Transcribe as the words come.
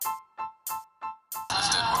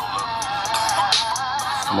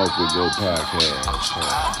Smoke with Joe podcast.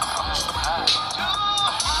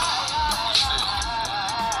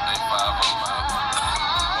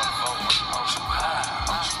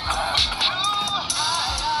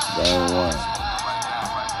 Zone 1.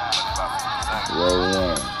 Roll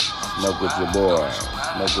 1. Smoke with your boy.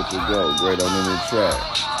 Smoke with your goat. Great on any track.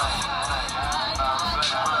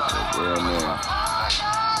 Yeah,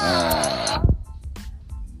 man.